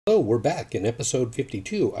Hello, we're back. In episode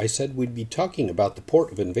 52, I said we'd be talking about the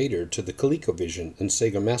port of Invader to the Colecovision and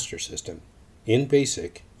Sega Master System in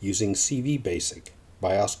BASIC using cvBASIC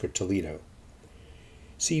by Oscar Toledo.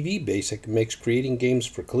 cvBASIC makes creating games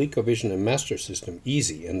for Colecovision and Master System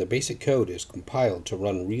easy, and the basic code is compiled to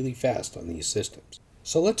run really fast on these systems.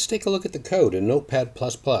 So let's take a look at the code in Notepad++.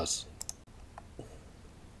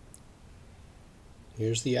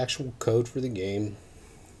 Here's the actual code for the game.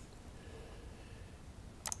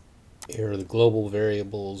 Here are the global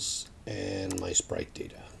variables and my sprite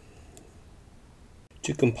data.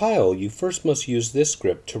 To compile, you first must use this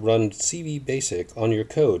script to run cvBASIC on your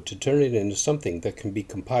code to turn it into something that can be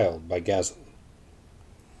compiled by GASM.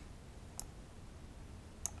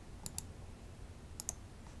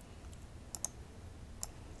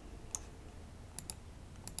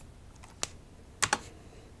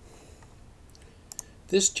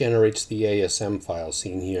 This generates the ASM file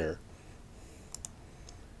seen here.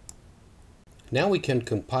 Now we can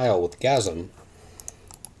compile with GASM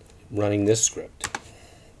running this script.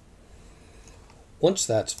 Once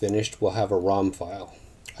that's finished, we'll have a ROM file.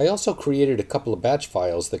 I also created a couple of batch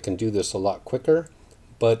files that can do this a lot quicker,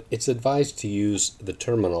 but it's advised to use the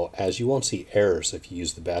terminal as you won't see errors if you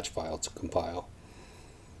use the batch file to compile.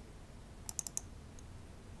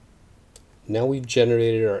 Now we've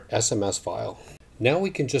generated our SMS file. Now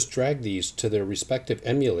we can just drag these to their respective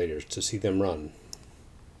emulators to see them run.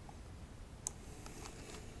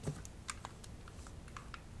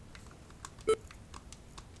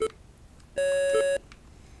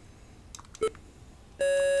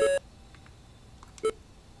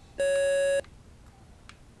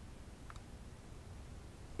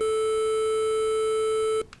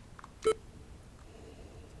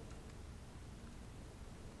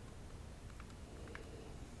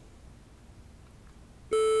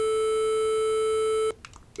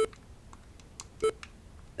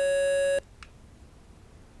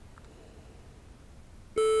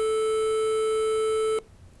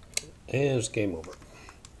 And it's game over.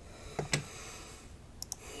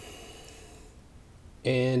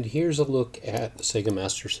 And here's a look at the Sega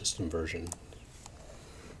Master System version.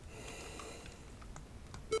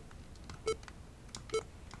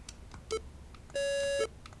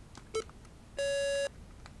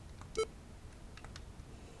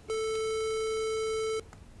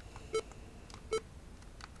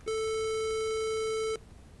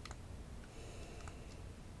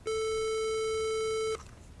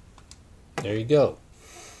 There you go.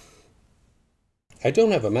 I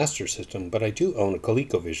don't have a Master System, but I do own a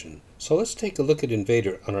Colecovision. So let's take a look at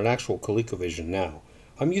Invader on an actual Colecovision now.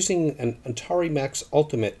 I'm using an Atari Max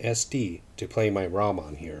Ultimate SD to play my ROM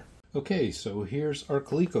on here. Okay, so here's our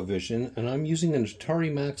Colecovision, and I'm using an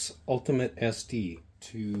Atari Max Ultimate SD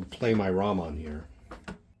to play my ROM on here.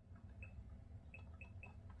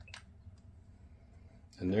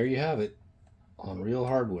 And there you have it, on real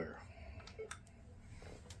hardware,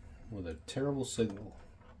 with a terrible signal.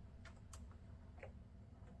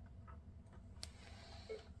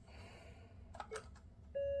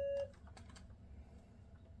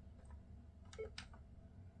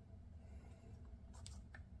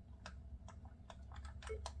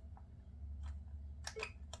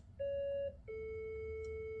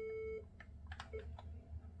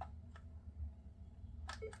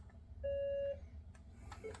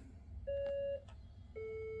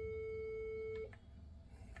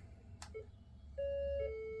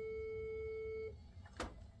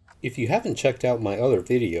 If you haven't checked out my other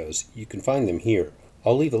videos, you can find them here.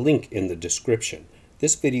 I'll leave a link in the description.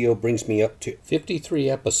 This video brings me up to 53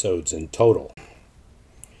 episodes in total.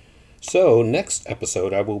 So, next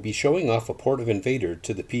episode I will be showing off a port of Invader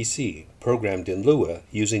to the PC, programmed in Lua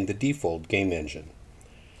using the Defold game engine.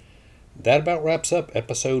 That about wraps up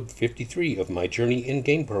episode 53 of my journey in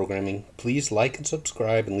game programming. Please like and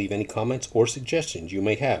subscribe and leave any comments or suggestions you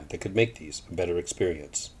may have that could make these a better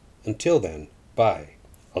experience. Until then, bye.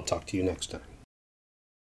 I'll talk to you next time.